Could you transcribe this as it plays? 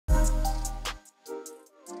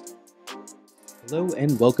Hello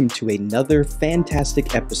and welcome to another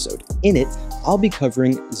fantastic episode. In it, I'll be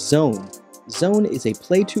covering Zone. Zone is a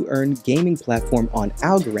play-to-earn gaming platform on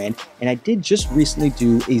Algorand, and I did just recently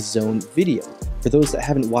do a Zone video. For those that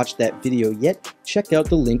haven't watched that video yet, check out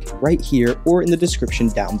the link right here or in the description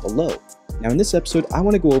down below. Now in this episode, I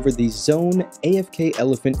want to go over the Zone AFK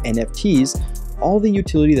Elephant NFTs, all the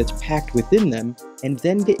utility that's packed within them, and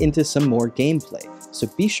then get into some more gameplay. So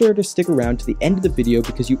be sure to stick around to the end of the video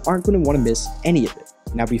because you aren't going to want to miss any of it.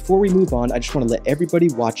 Now before we move on, I just want to let everybody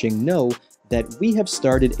watching know that we have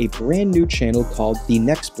started a brand new channel called The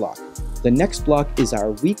Next Block. The Next Block is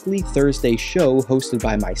our weekly Thursday show hosted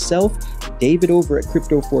by myself, David over at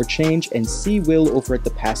Crypto4Change, and C. Will over at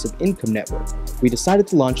the Passive Income Network. We decided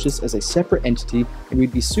to launch this as a separate entity, and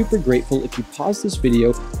we'd be super grateful if you pause this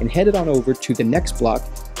video and headed on over to The Next Block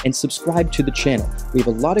and subscribe to the channel. We have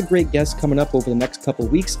a lot of great guests coming up over the next couple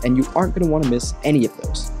weeks, and you aren't going to want to miss any of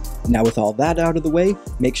those. Now with all that out of the way,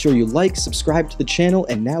 make sure you like, subscribe to the channel,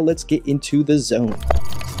 and now let's get into the Zone.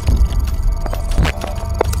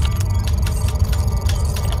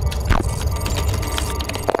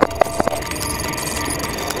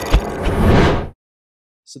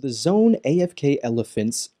 So the Zone AFK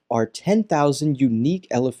elephants are 10,000 unique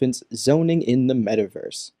elephants zoning in the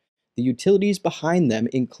Metaverse. The utilities behind them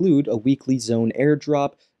include a weekly Zone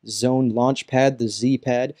airdrop, Zone launchpad, the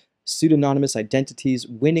Z-pad, pseudonymous identities,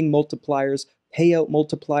 winning multipliers, payout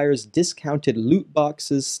multipliers, discounted loot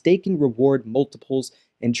boxes, staking reward multiples,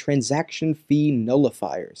 and transaction fee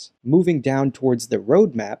nullifiers. Moving down towards the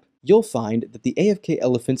roadmap, you'll find that the AFK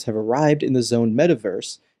elephants have arrived in the Zone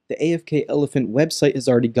Metaverse. The AFK Elephant website has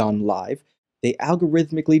already gone live. They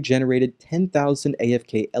algorithmically generated 10,000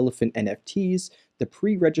 AFK Elephant NFTs. The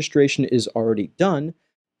pre-registration is already done.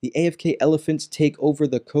 The AFK Elephants take over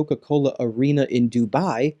the Coca-Cola Arena in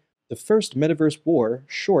Dubai. The first Metaverse War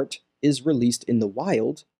short is released in the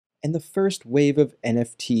wild. And the first wave of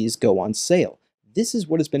NFTs go on sale. This is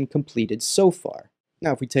what has been completed so far.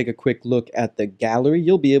 Now if we take a quick look at the gallery,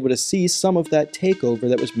 you'll be able to see some of that takeover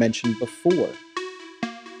that was mentioned before.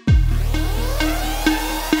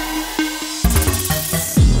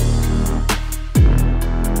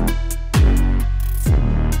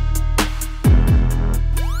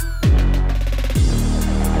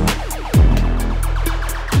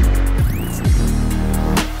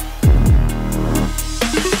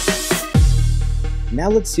 Now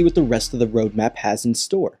let's see what the rest of the roadmap has in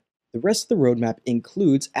store. The rest of the roadmap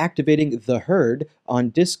includes activating the herd on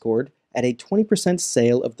Discord at a 20%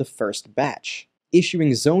 sale of the first batch,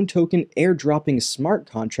 issuing Zone token airdropping smart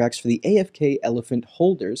contracts for the AFK Elephant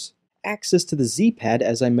holders, access to the Z-pad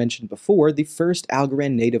as I mentioned before, the first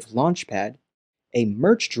Algorand native launchpad, a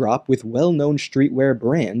merch drop with well-known streetwear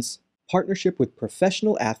brands, partnership with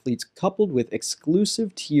professional athletes coupled with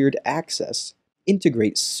exclusive tiered access,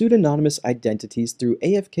 integrate pseudonymous identities through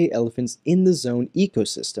AFK elephants in the Zone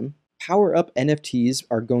ecosystem, power-up NFTs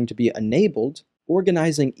are going to be enabled,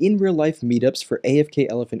 organizing in-real-life meetups for AFK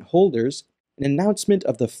elephant holders, an announcement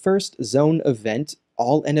of the first Zone event,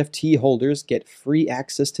 all NFT holders get free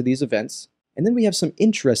access to these events, and then we have some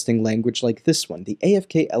interesting language like this one. The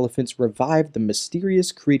AFK elephants revived the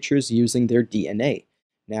mysterious creatures using their DNA.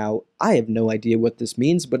 Now, I have no idea what this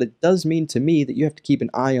means, but it does mean to me that you have to keep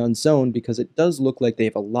an eye on Zone because it does look like they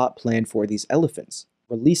have a lot planned for these elephants.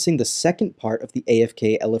 Releasing the second part of the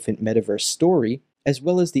AFK Elephant Metaverse story, as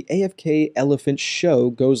well as the AFK Elephant show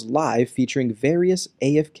goes live featuring various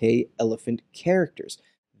AFK Elephant characters.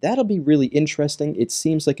 That'll be really interesting. It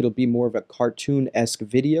seems like it'll be more of a cartoon-esque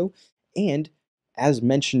video, and as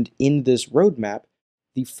mentioned in this roadmap,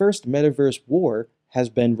 the first Metaverse War has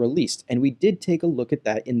been released, and we did take a look at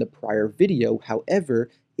that in the prior video. However,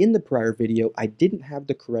 in the prior video, I didn't have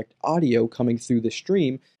the correct audio coming through the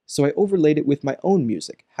stream, so I overlaid it with my own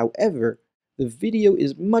music. However, the video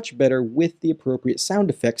is much better with the appropriate sound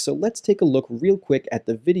effects, so let's take a look real quick at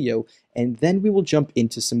the video, and then we will jump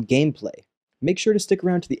into some gameplay. Make sure to stick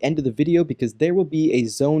around to the end of the video because there will be a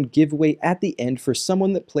Zone giveaway at the end for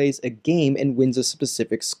someone that plays a game and wins a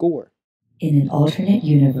specific score. In an alternate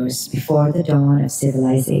universe before the dawn of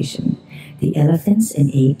civilization, the elephants and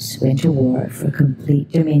apes went to war for complete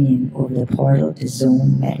dominion over the portal to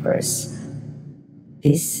Zone Metaverse.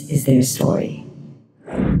 This is their story.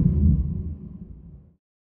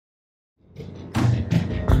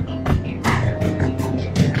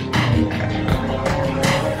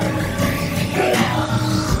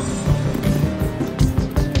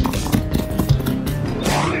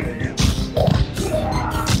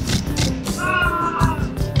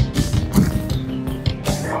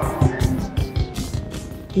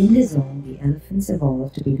 In the Zone, the elephants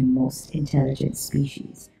evolved to be the most intelligent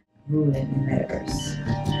species. ruling the Metaverse.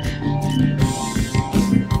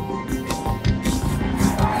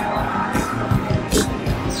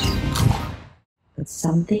 But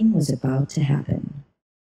something was about to happen.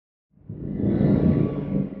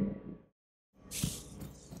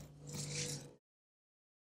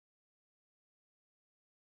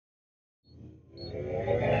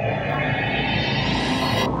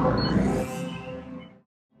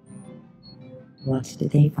 What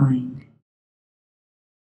did they find?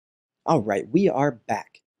 Alright, we are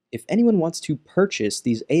back. If anyone wants to purchase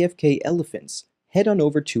these AFK elephants, head on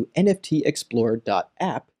over to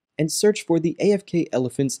nftexplorer.app and search for the AFK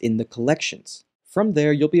elephants in the collections. From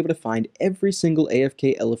there, you'll be able to find every single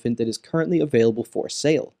AFK elephant that is currently available for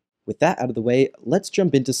sale. With that out of the way, let's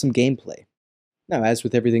jump into some gameplay. Now, as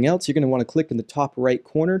with everything else, you're going to want to click in the top right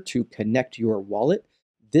corner to connect your wallet.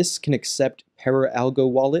 This can accept ParaAlgo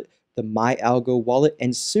wallet, the MyAlgo wallet,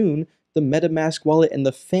 and soon the MetaMask wallet and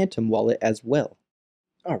the Phantom wallet as well.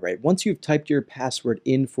 Alright, once you've typed your password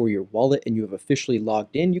in for your wallet and you have officially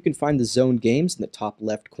logged in, you can find the Zone Games in the top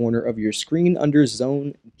left corner of your screen under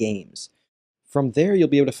Zone Games. From there, you'll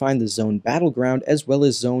be able to find the Zone Battleground as well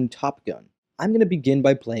as Zone Top Gun. I'm going to begin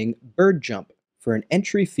by playing Bird Jump for an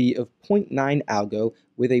entry fee of 0.9 algo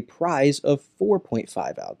with a prize of 4.5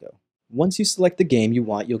 algo. Once you select the game you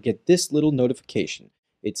want, you'll get this little notification.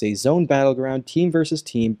 It's a Zone Battleground Team vs.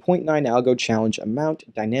 Team 0.9 algo challenge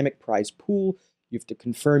amount dynamic prize pool. You have to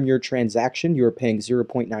confirm your transaction. You are paying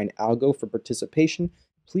 0.9 algo for participation.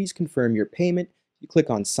 Please confirm your payment. You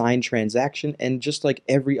click on Sign Transaction, and just like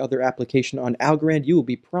every other application on Algorand, you will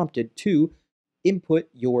be prompted to input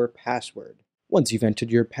your password. Once you've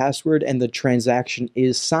entered your password and the transaction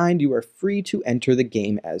is signed, you are free to enter the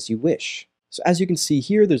game as you wish. So as you can see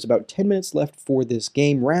here, there's about 10 minutes left for this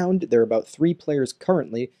game round. There are about 3 players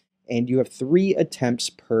currently, and you have 3 attempts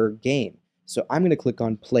per game. So I'm going to click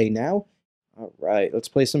on Play Now. Alright, let's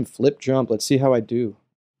play some Flip Jump. Let's see how I do.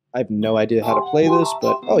 I have no idea how to play this,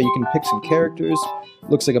 but oh, you can pick some characters.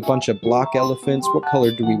 Looks like a bunch of block elephants. What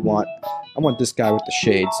color do we want? I want this guy with the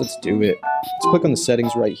shades. Let's do it. Let's click on the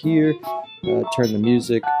settings right here. Turn the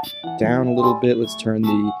music down a little bit. Let's turn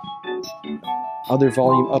the other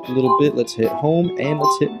volume up a little bit. Let's hit home and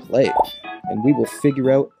let's hit play. And we will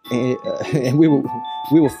figure out we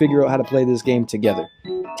will figure out how to play this game together.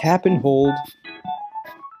 Tap and hold.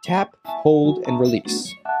 Tap, hold, and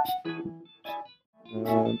release.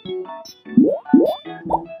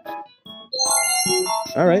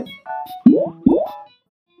 Alright.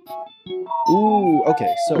 Ooh,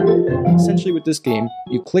 okay, so essentially with this game,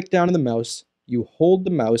 you click down on the mouse, you hold the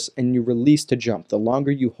mouse, and you release to jump. The longer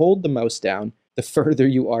you hold the mouse down, the further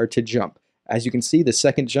you are to jump. As you can see, the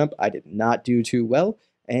second jump I did not do too well,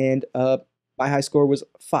 and my high score was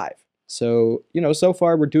 5. So, you know, so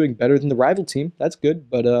far we're doing better than the rival team. That's good,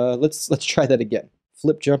 but let's try that again.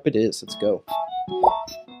 Flip jump it is. Let's go.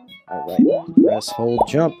 Alright, press, hold,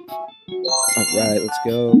 jump. Alright, let's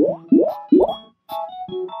go.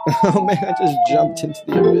 Oh man, I just jumped into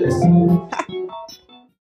the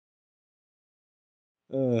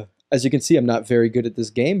abyss. As you can see, I'm not very good at this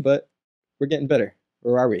game, but we're getting better.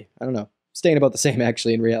 Or are we? I don't know. Staying about the same,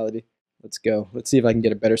 actually, in reality. Let's go. Let's see if I can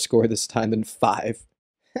get a better score this time than 5.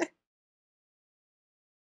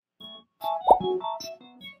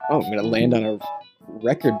 Oh, I'm gonna land on a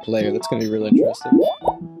record player. That's gonna be really interesting.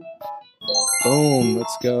 Boom,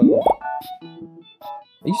 let's go.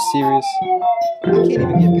 Are you serious? I can't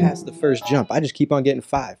even get past the first jump. I just keep on getting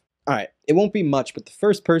 5. Alright, it won't be much, but the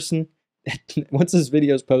first person, once this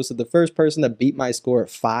video is posted, the first person that beat my score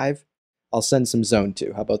of 5, I'll send some zone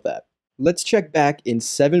to. How about that? Let's check back in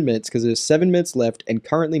 7 minutes, because there's 7 minutes left, and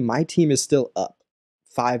currently my team is still up.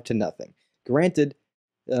 5-0. Granted,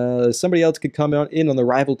 somebody else could come in on the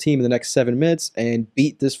rival team in the next 7 minutes and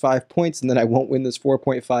beat this 5 points, and then I won't win this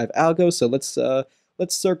 4.5 algo. So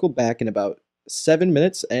let's circle back in about 7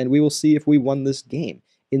 minutes, and we will see if we won this game.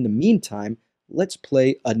 In the meantime, let's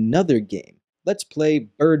play another game. Let's play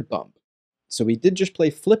Bird Bump. So we did just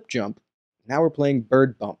play Flip Jump. Now we're playing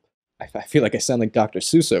Bird Bump. I feel like I sound like Dr.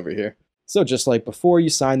 Seuss over here. So just like before, you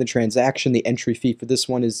sign the transaction. The entry fee for this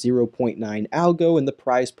one is 0.9 algo, and the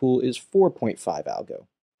prize pool is 4.5 algo.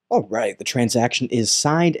 Alright, the transaction is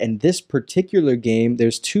signed, and this particular game,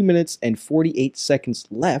 there's 2 minutes and 48 seconds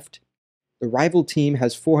left. The rival team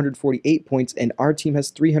has 448 points, and our team has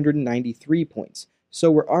 393 points. So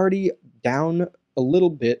we're already down a little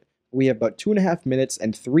bit. We have about 2.5 minutes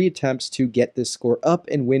and 3 attempts to get this score up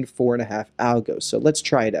and win 4.5 algo. So let's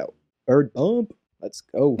try it out. Bird Bump, let's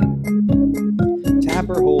go. Tap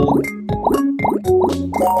or hold.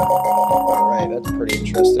 Alright, that's pretty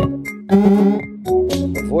interesting.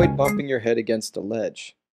 Avoid bumping your head against a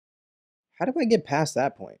ledge. How do I get past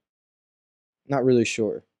that point? Not really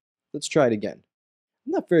sure. Let's try it again.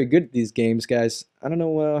 I'm not very good at these games, guys. I don't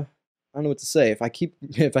know. I don't know what to say. If I keep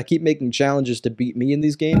if I keep making challenges to beat me in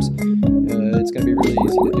these games, it's gonna be really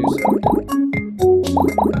easy to do so.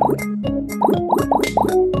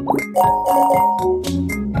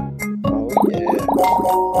 Oh yeah.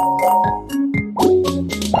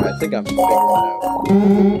 I think I'm figuring it out.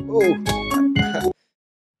 Oh,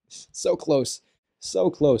 so close, so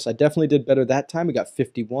close. I definitely did better that time. We got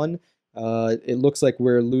 51. It looks like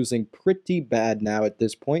we're losing pretty bad now at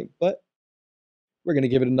this point, but we're going to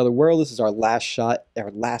give it another whirl. This is our last shot,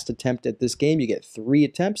 our last attempt at this game. You get 3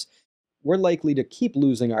 attempts. We're likely to keep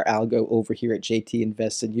losing our algo over here at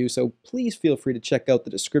jtinvestsinyou, so please feel free to check out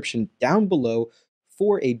the description down below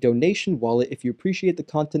for a donation wallet. If you appreciate the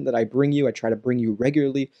content that I bring you, I try to bring you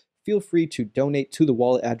regularly, feel free to donate to the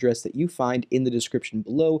wallet address that you find in the description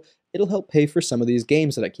below. It'll help pay for some of these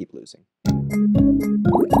games that I keep losing.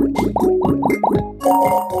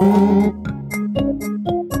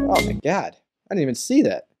 Oh my god, I didn't even see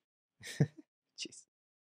that. Jeez.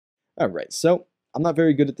 Alright, so I'm not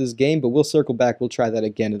very good at this game, but we'll circle back. We'll try that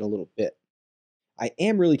again in a little bit. I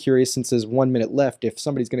am really curious, since there's 1 minute left, if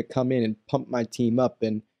somebody's going to come in and pump my team up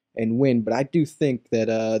and win, but I do think that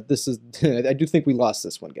I do think we lost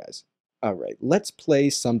this one, guys. Alright, let's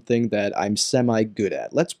play something that I'm semi-good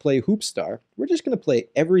at. Let's play Hoopstar. We're just going to play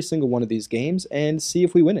every single one of these games and see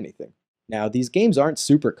if we win anything. Now, these games aren't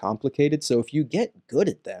super complicated, so if you get good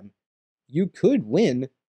at them, you could win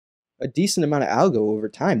a decent amount of algo over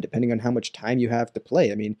time, depending on how much time you have to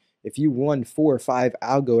play. I mean, if you won 4 or 5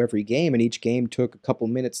 algo every game and each game took a couple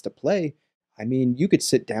minutes to play, I mean, you could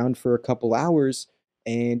sit down for a couple hours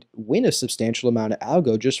and win a substantial amount of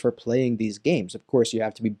algo just for playing these games. Of course, you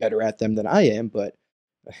have to be better at them than I am, but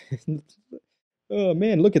oh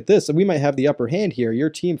man, look at this. We might have the upper hand here. Your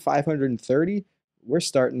team 530. We're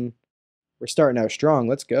starting out strong.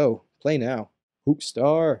 Let's go. Play now.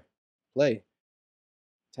 Hoopstar. Play.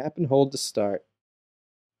 Tap and hold to start.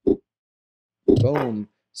 Boom.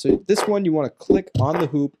 So this one, you want to click on the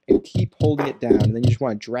hoop and keep holding it down, and then you just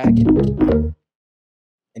want to drag it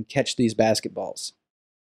and catch these basketballs.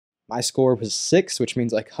 My score was 6, which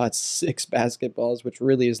means I caught 6 basketballs, which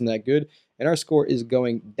really isn't that good. And our score is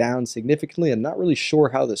going down significantly. I'm not really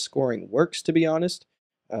sure how the scoring works, to be honest.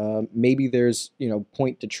 Maybe there's,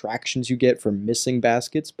 point detractions you get for missing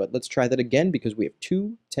baskets, but let's try that again because we have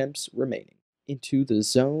 2 attempts remaining. Into the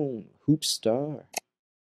zone. Hoopstar.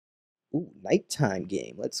 Ooh, nighttime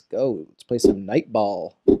game. Let's go. Let's play some night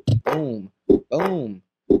ball. Boom. Boom.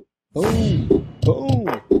 Boom. Boom.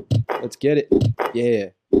 Let's get it.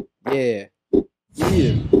 Yeah. Yeah.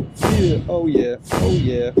 Yeah. Yeah. Oh yeah. Oh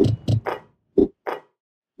yeah.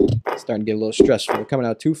 Starting to get a little stressful. We're coming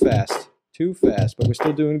out too fast. Too fast, but we're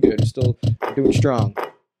still doing good. We're still doing strong.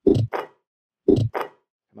 Come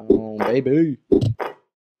on, baby.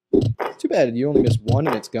 Too bad you only miss 1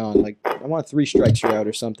 and it's gone. Like, I want 3 strikes, you're out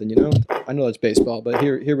or something, you know? I know that's baseball, but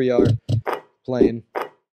here we are playing.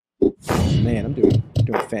 Oh, man, I'm doing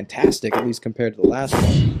fantastic, at least compared to the last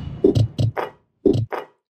one.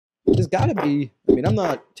 There's got to be, I mean, I'm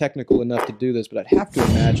not technical enough to do this, but I'd have to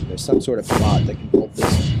imagine there's some sort of bot that can hold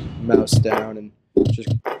this mouse down and just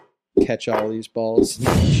catch all these balls and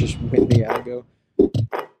just win the algo.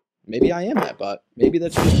 Maybe I am that bot. Maybe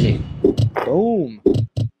that's just me. Boom.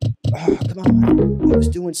 Oh, come on. I was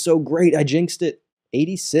doing so great. I jinxed it.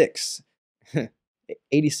 86.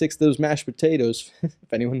 86 of those mashed potatoes.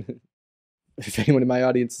 If anyone in my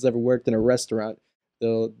audience has ever worked in a restaurant,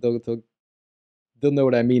 they'll know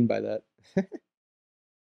what I mean by that. All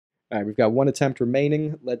right, we've got 1 attempt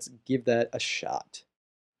remaining. Let's give that a shot.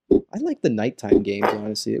 I like the nighttime games,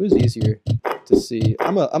 honestly. It was easier to see.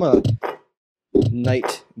 I'm a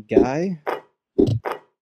night guy.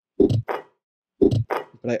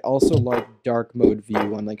 But I also like dark mode view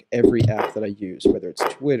on like every app that I use, whether it's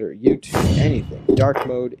Twitter, YouTube, anything. Dark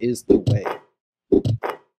mode is the way.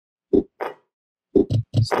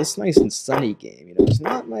 So this nice and sunny game, is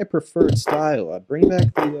not my preferred style. Bring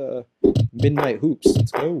back the midnight hoops.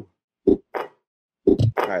 Let's go. All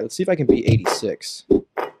right, let's see if I can beat 86.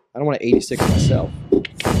 I don't want to 86 myself.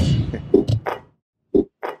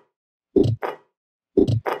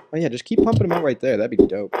 Oh yeah, just keep pumping them out right there. That'd be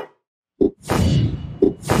dope.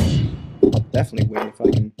 I'll definitely win if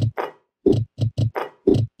I can.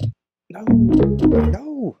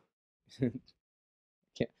 No.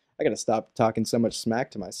 I gotta stop talking so much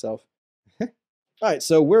smack to myself. All right,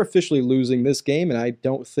 so we're officially losing this game, and I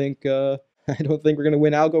don't think we're gonna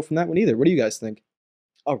win algo from that one either. What do you guys think?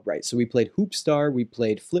 All right, so we played Hoopstar, we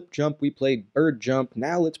played Flip Jump, we played Bird Jump.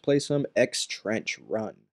 Now let's play some X Trench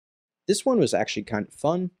Run. This one was actually kind of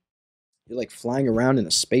fun. You're like flying around in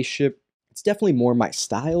a spaceship. It's definitely more my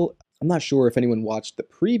style. I'm not sure if anyone watched the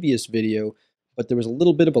previous video, but there was a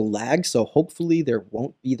little bit of a lag, so hopefully there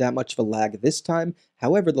won't be that much of a lag this time.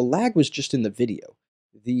 However, the lag was just in the video.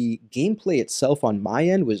 The gameplay itself on my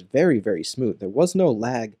end was very, very smooth. There was no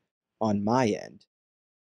lag on my end.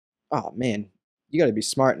 Oh man, you gotta be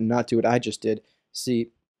smart and not do what I just did.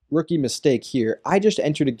 See, rookie mistake here. I just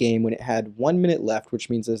entered a game when it had 1 minute left, which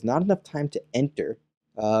means there's not enough time to enter,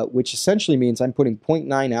 which essentially means I'm putting 0.9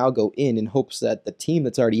 algo in hopes that the team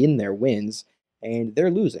that's already in there wins, and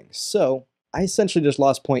they're losing. So I essentially just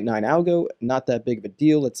lost 0.9 algo, not that big of a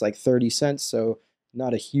deal. It's like 30 cents, so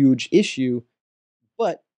not a huge issue,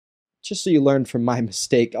 but just so you learn from my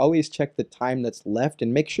mistake, always check the time that's left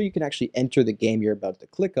and make sure you can actually enter the game you're about to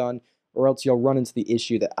click on, or else you'll run into the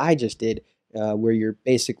issue that I just did, where you're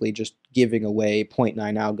basically just giving away 0.9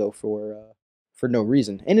 algo for no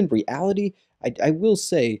reason. And in reality, I will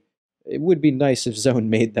say it would be nice if Zone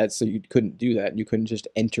made that so you couldn't do that and you couldn't just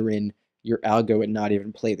enter in your algo and not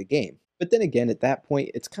even play the game. But then again, at that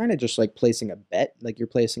point, it's kind of just like placing a bet, like you're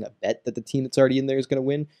placing a bet that the team that's already in there is going to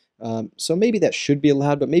win. So maybe that should be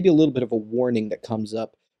allowed, but maybe a little bit of a warning that comes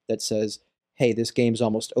up that says, hey, this game's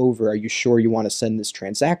almost over. Are you sure you want to send this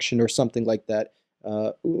transaction or something like that?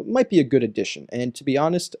 Might be a good addition. And to be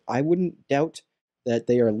honest, I wouldn't doubt that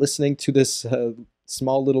they are listening to this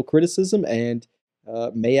small little criticism and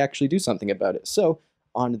may actually do something about it. So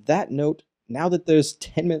on that note, now that there's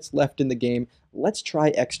 10 minutes left in the game, let's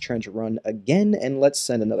try Xtrench Run again, and let's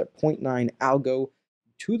send another 0.9 algo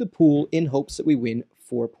to the pool in hopes that we win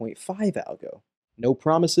 4.5 algo. No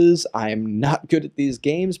promises, I'm not good at these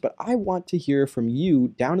games, but I want to hear from you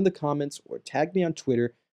down in the comments or tag me on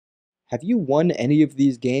Twitter. Have you won any of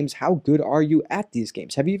these games? How good are you at these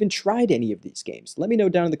games? Have you even tried any of these games? Let me know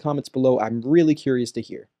down in the comments below. I'm really curious to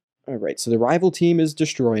hear. Alright, so the rival team is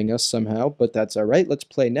destroying us somehow, but that's alright. Let's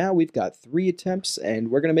play now. We've got 3 attempts,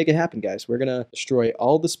 and we're going to make it happen, guys. We're going to destroy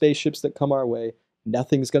all the spaceships that come our way.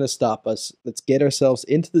 Nothing's going to stop us. Let's get ourselves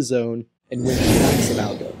into the zone and win some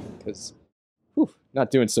algo, because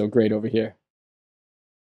not doing so great over here.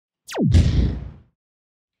 I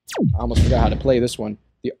almost forgot how to play this one.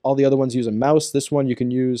 All the other ones use a mouse. This one you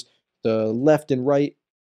can use the left and right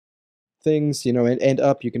things, you know, and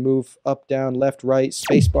up. You can move up, down, left, right,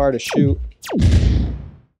 spacebar to shoot.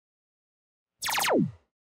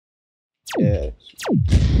 Yeah.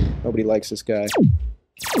 Nobody likes this guy.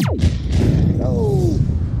 No!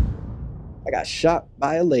 I got shot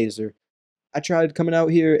by a laser. I tried coming out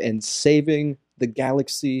here and saving the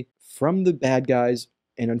galaxy from the bad guys,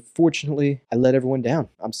 and unfortunately, I let everyone down.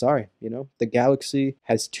 I'm sorry, you know. The galaxy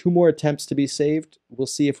has 2 more attempts to be saved. We'll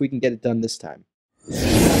see if we can get it done this time.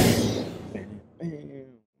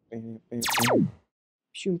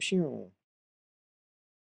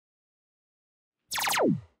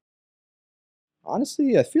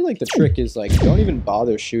 Honestly, I feel like the trick is, like, don't even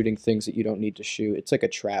bother shooting things that you don't need to shoot. It's like a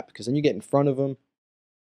trap, because then you get in front of them.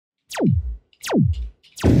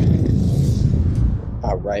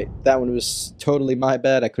 Alright, that one was totally my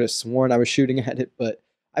bad. I could have sworn I was shooting at it, but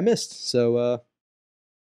I missed. So,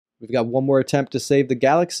 we've got 1 more attempt to save the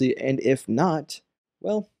galaxy, and if not,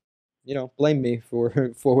 well, you know, blame me for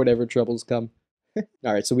whatever troubles come.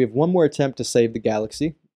 Alright, so we have 1 more attempt to save the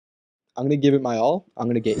galaxy. I'm going to give it my all. I'm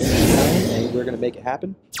going to get in and we're going to make it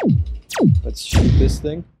happen. Let's shoot this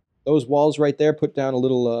thing. Those walls right there put down a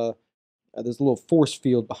little, there's a little force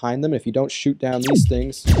field behind them. If you don't shoot down these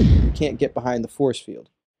things, you can't get behind the force field.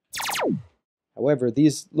 However,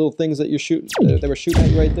 these little things that you're shooting, that were shooting at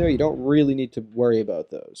you right there, you don't really need to worry about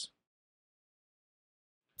those.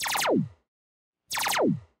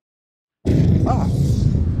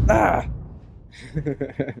 Ah!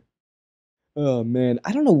 Oh man,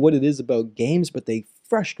 I don't know what it is about games, but they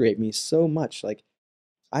frustrate me so much. Like,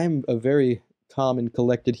 I am a very calm and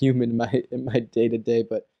collected human in my day-to-day,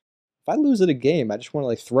 but if I lose at a game, I just want to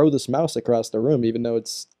like throw this mouse across the room, even though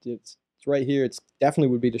it's right here. It's definitely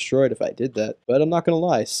would be destroyed if I did that. But I'm not gonna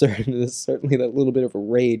lie, there's certainly that little bit of a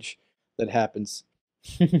rage that happens.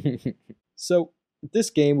 So this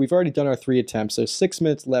game, we've already done our 3 attempts. There's 6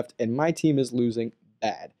 minutes left, and my team is losing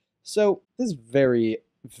bad. So this is very,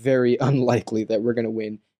 very unlikely that we're gonna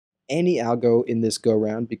win any algo in this go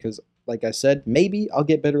round because, like I said, maybe I'll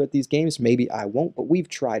get better at these games, maybe I won't, but we've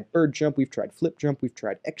tried bird jump, we've tried flip jump, we've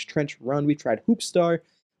tried Xtrench Run, we've tried hoop star.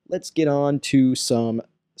 Let's get on to some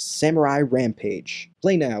samurai rampage.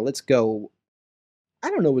 Play now, let's go.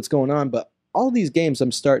 I don't know what's going on, but all these games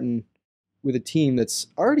I'm starting with a team that's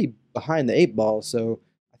already behind the 8 ball, so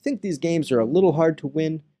I think these games are a little hard to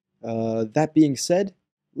win. That being said,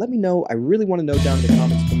 Let me know. I really want to know down in the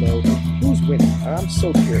comments below who's winning. I'm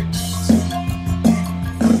so curious.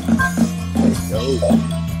 Let's go.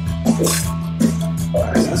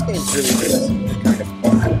 Alright, so this game's really interesting to kind of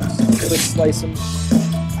quick slice him.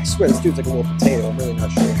 I swear this dude's like a little potato. I'm really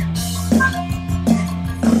not sure.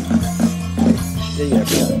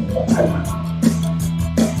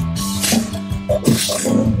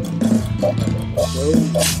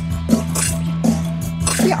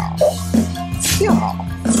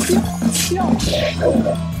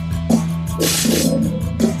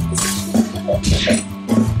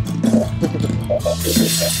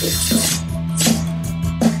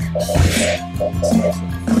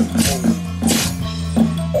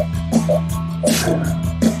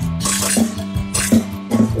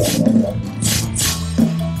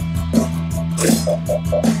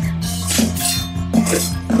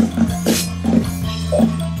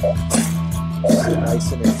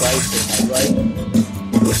 Dicing and dicing, right?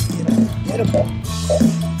 Get him.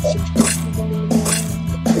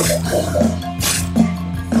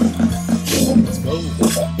 Let's go.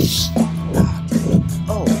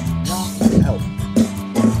 Oh, knocked out.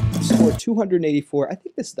 Scored 284. I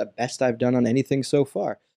think this is the best I've done on anything so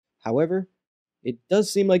far. However, it does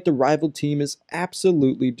seem like the rival team is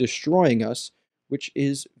absolutely destroying us, which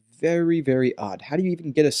is very, very odd. How do you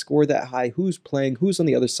even get a score that high? Who's playing? Who's on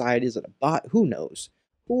the other side? Is it a bot? Who knows?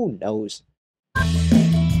 Who knows?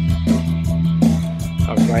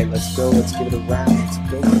 Alright, let's go. Let's give it a round. Let's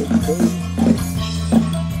go. Let's go.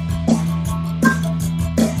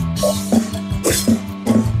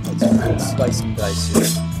 Let's slice and dice here.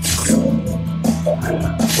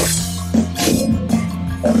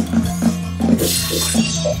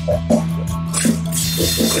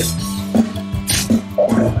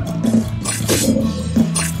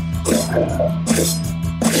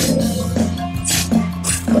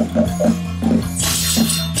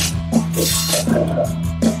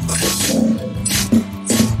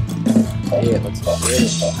 Yeah, let's go.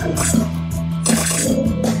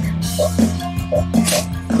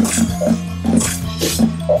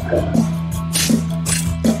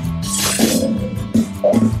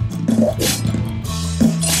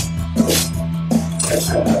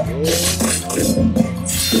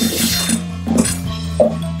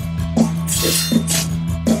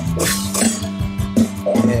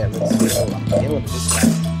 Yeah, let's go. I'm killing this guy.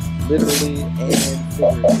 Literally and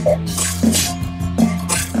figuratively.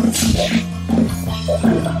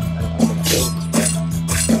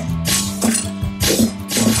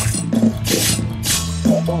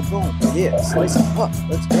 Boom, boom. Yeah, slice it up.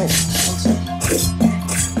 Let's go.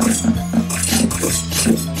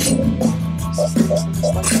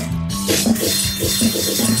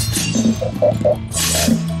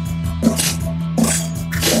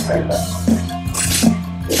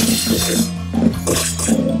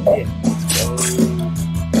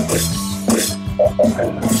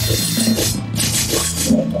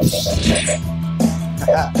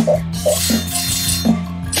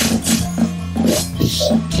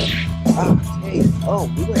 Okay. Oh,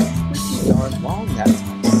 we went pretty darn long that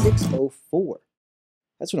time. 6:04.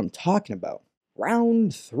 That's what I'm talking about.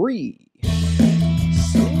 Round 3.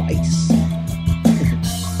 Slice.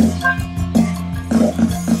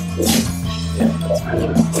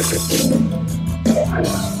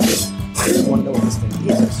 I really want to know what this thing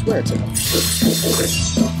is. I swear it's like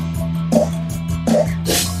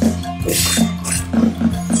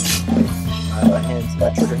my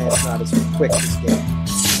trigger hand's not as quick this game.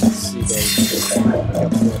 Let's see, baby.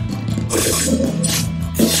 Up for it.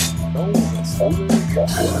 Oh, let's do it.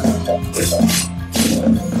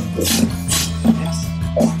 Yes.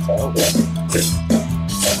 Oh,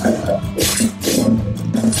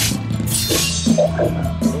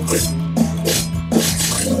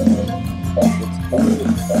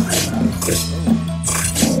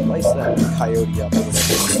 slice that coyote up or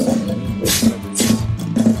whatever.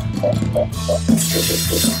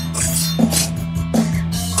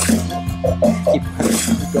 Keep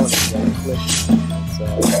going to right click. It's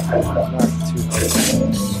not too hard.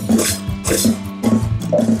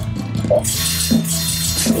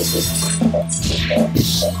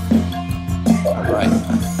 Alright.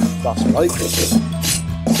 Lost right.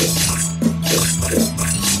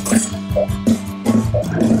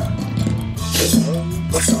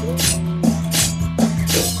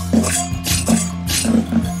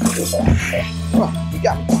 Oh, you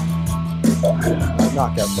got me.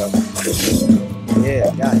 Knockout though. Yeah,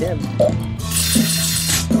 got him.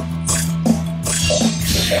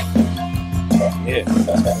 Yeah.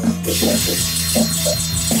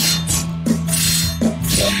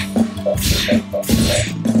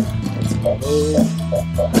 Let's go.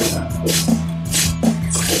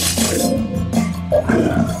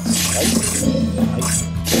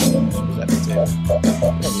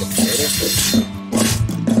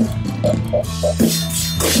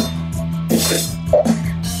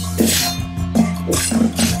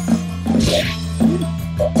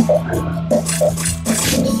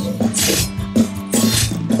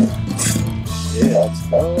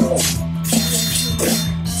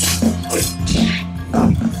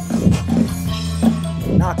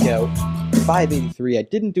 583. I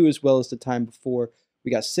didn't do as well as the time before.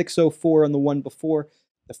 We got 604 on the one before.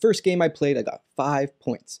 The first game I played, I got 5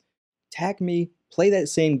 points. Tag me, play that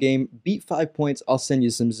same game, beat 5 points, I'll send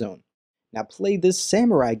you some zone. Now play this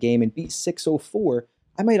samurai game and beat 604,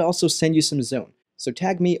 I might also send you some zone. So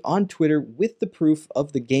tag me on Twitter with the proof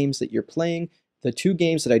of the games that you're playing. The 2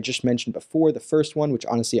 games that I just mentioned before, the first one, which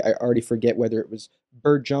honestly I already forget whether it was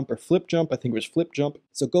bird jump or flip jump. I think it was flip jump.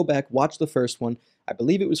 So go back, watch the first one. I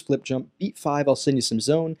believe it was flip jump. Beat 5, I'll send you some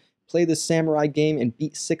zone. Play this samurai game and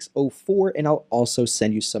beat 604, and I'll also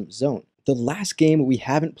send you some zone. The last game we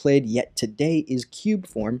haven't played yet today is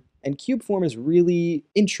CubeForm, and CubeForm is really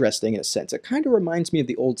interesting in a sense. It kind of reminds me of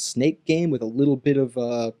the old Snake game with a little bit of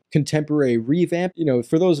a contemporary revamp. You know,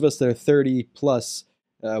 for those of us that are 30 plus,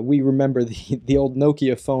 we remember the old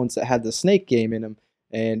Nokia phones that had the Snake game in them,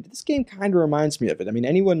 and this game kind of reminds me of it. I mean,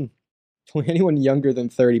 anyone younger than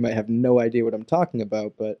 30 might have no idea what I'm talking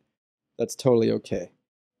about, but that's totally okay.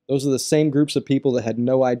 Those are the same groups of people that had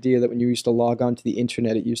no idea that when you used to log on to the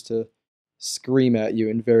internet, it used to scream at you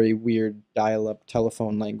in very weird dial-up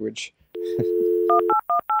telephone language.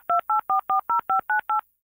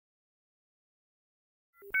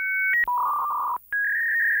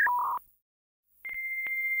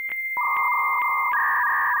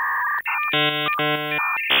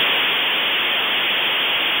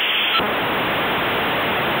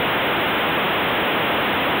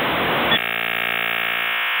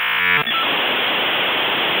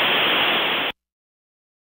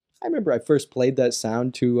 I remember I first played that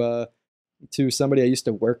sound to somebody I used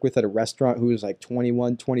to work with at a restaurant who was like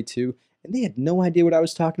 21, 22, and they had no idea what I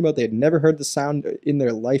was talking about. They had never heard the sound in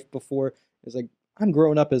their life before. It was like, I'm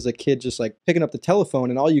growing up as a kid just like picking up the telephone,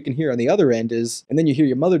 and all you can hear on the other end is, and then you hear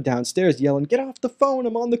your mother downstairs yelling, "Get off the phone,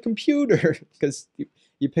 I'm on the computer." Because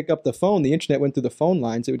you pick up the phone, the internet went through the phone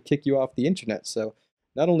lines, it would kick you off the internet. So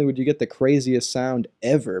not only would you get the craziest sound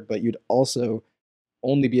ever, but you'd also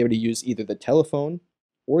only be able to use either the telephone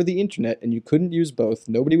or the internet, and you couldn't use both.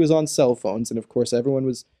 Nobody was on cell phones, and of course everyone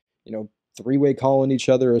was, you know, three-way calling each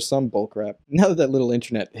other or some bullcrap. Now that little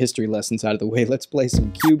internet history lesson's out of the way, let's play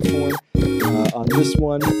some CubeForm. On this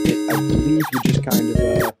one, I believe you just kind of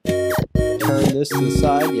turn this to the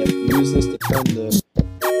side. Yeah, use this to turn the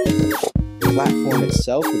platform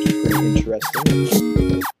itself, which is pretty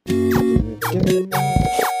interesting.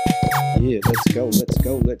 Yeah, let's go, let's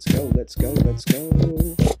go, let's go, let's go, let's go.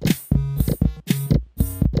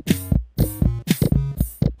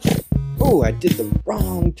 Oh, I did the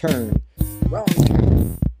wrong turn. Wrong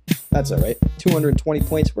turn. That's alright. 220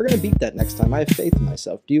 points. We're going to beat that next time. I have faith in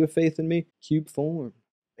myself. Do you have faith in me? CubeForm.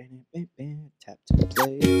 Tap to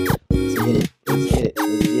play. Let's get it. Let's get it.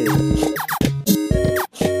 Let's get it.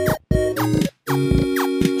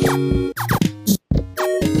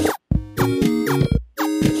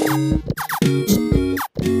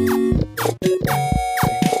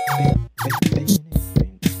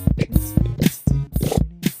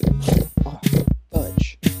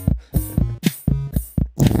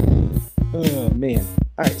 Man.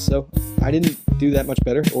 Alright, so I didn't do that much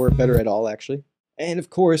better, or better at all, actually. And of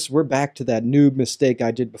course, we're back to that noob mistake I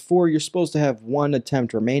did before. You're supposed to have 1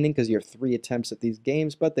 attempt remaining because you have 3 attempts at these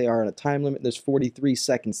games, but they are on a time limit. There's 43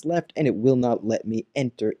 seconds left, and it will not let me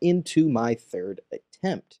enter into my 3rd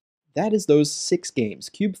attempt. That is those 6 games: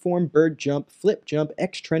 CubeForm, Bird Jump, Flip Jump,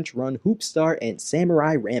 X-Trench Run, Hoop Star, and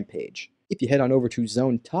Samurai Rampage. If you head on over to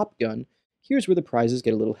Zone Top Gun, here's where the prizes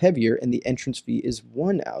get a little heavier, and the entrance fee is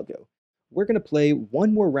 1 algo. We're going to play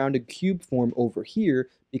one more round of CubeForm over here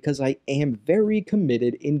because I am very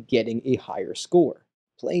committed in getting a higher score.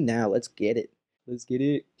 Play now, let's get it. Let's get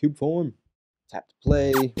it, CubeForm. Tap to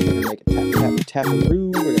play, we're going to make a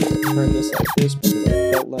tap-a-roo. We're going to turn this like this because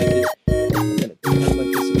I felt like it. I'm going to turn it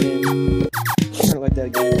like this again. Turn it like that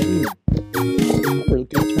again. I'm really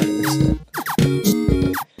good at turning this.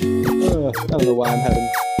 I don't know why I'm having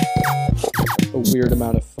a weird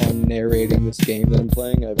amount of fun narrating this game that I'm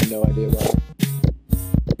playing. I have no idea why.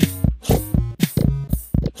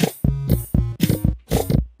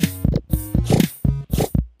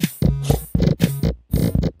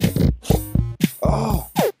 Oh!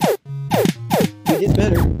 We did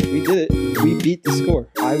better. We did it. We beat the score.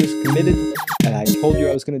 I was committed, and I told you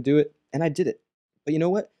I was going to do it, and I did it. But you know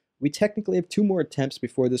what? We technically have 2 more attempts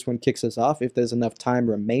before this one kicks us off, if there's enough time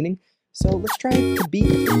remaining. So let's try to beat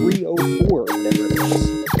 304 or whatever it is.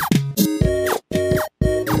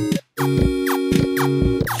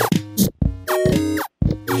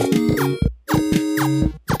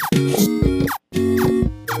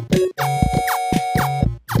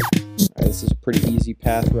 Alright, this is a pretty easy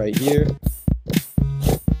path right here.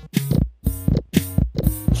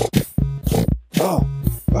 Oh!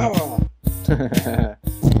 Oh!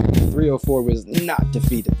 304 was not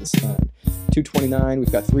defeated this time. 229,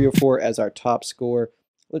 we've got 304 as our top score.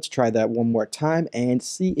 Let's try that one more time and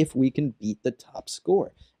see if we can beat the top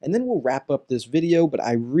score. And then we'll wrap up this video, but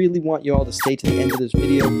I really want you all to stay to the end of this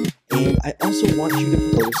video. And I also want you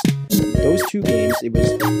to post those two games. It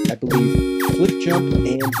was, I believe, Flip Jump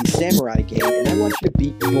and the Samurai game, and I want you to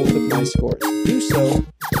beat both of my scores. Do so,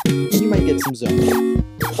 and you might get some zone.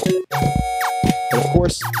 But of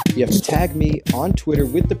course, you have to tag me on Twitter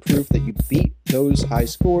with the proof that you beat those high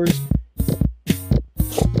scores,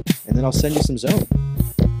 and then I'll send you some zone.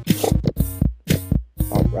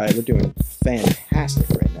 Alright, we're doing fantastic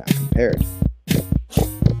right now compared.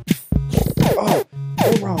 Oh,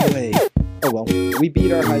 the wrong way. Oh well, we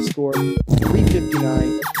beat our high score,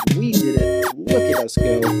 359. We did it. Look at us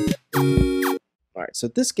go. Alright, so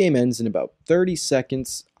this game ends in about 30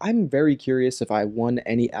 seconds. I'm very curious if I won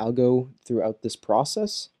any algo throughout this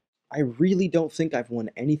process. I really don't think I've won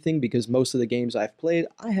anything because most of the games I've played,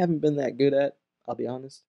 I haven't been that good at, I'll be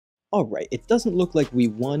honest. Alright, it doesn't look like we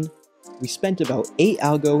won. We spent about 8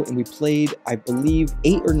 algo and we played, I believe,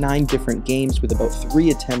 8 or 9 different games with about 3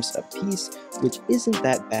 attempts apiece, which isn't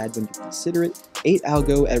that bad when you consider it. 8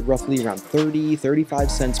 algo at roughly around 30-35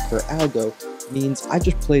 cents per algo means I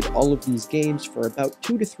just played all of these games for about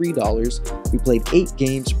 $2 to $3. We played 8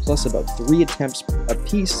 games plus about 3 attempts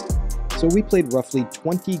apiece, so we played roughly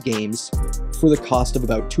 20 games for the cost of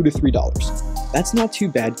about $2 to $3. That's not too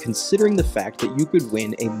bad considering the fact that you could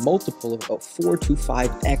win a multiple of about 4 to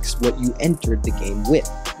 5x what you entered the game with.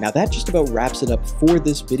 Now that just about wraps it up for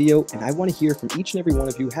this video, and I want to hear from each and every one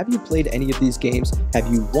of you. Have you played any of these games? Have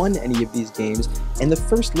you won any of these games? And the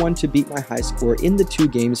first one to beat my high score in the 2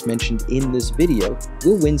 games mentioned in this video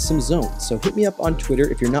will win some zones. So hit me up on Twitter.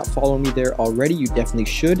 If you're not following me there already, you definitely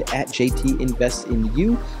should, at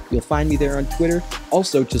jtinvestsinyou. You'll find me there on Twitter.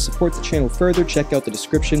 Also, to support the channel further, check out the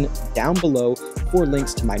description down below for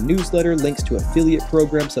links to my newsletter, links to affiliate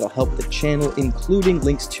programs that'll help the channel, including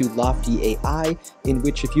links to Lofty AI, in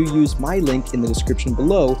which if you use my link in the description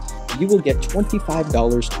below, you will get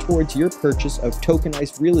 $25 towards your purchase of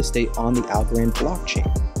tokenized real estate on the Algorand blockchain.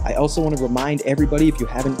 I also want to remind everybody, if you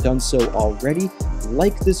haven't done so already,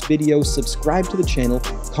 like this video, subscribe to the channel,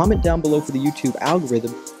 comment down below for the YouTube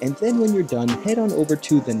algorithm, and then when you're done, head on over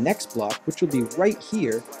to the next block, which will be right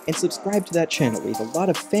here, and subscribe to that channel. We have a lot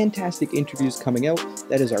of fantastic interviews coming out.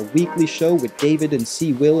 That is our weekly show with David and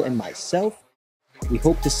C. Will and myself. We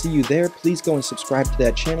hope to see you there. Please go and subscribe to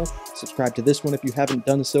that channel. Subscribe to this one if you haven't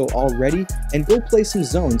done so already, and go play some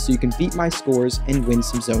zones so you can beat my scores and win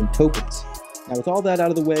some zone tokens. Now with all that out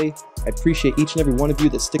of the way, I appreciate each and every one of you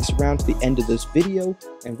that sticks around to the end of this video,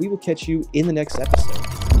 and we will catch you in the next episode.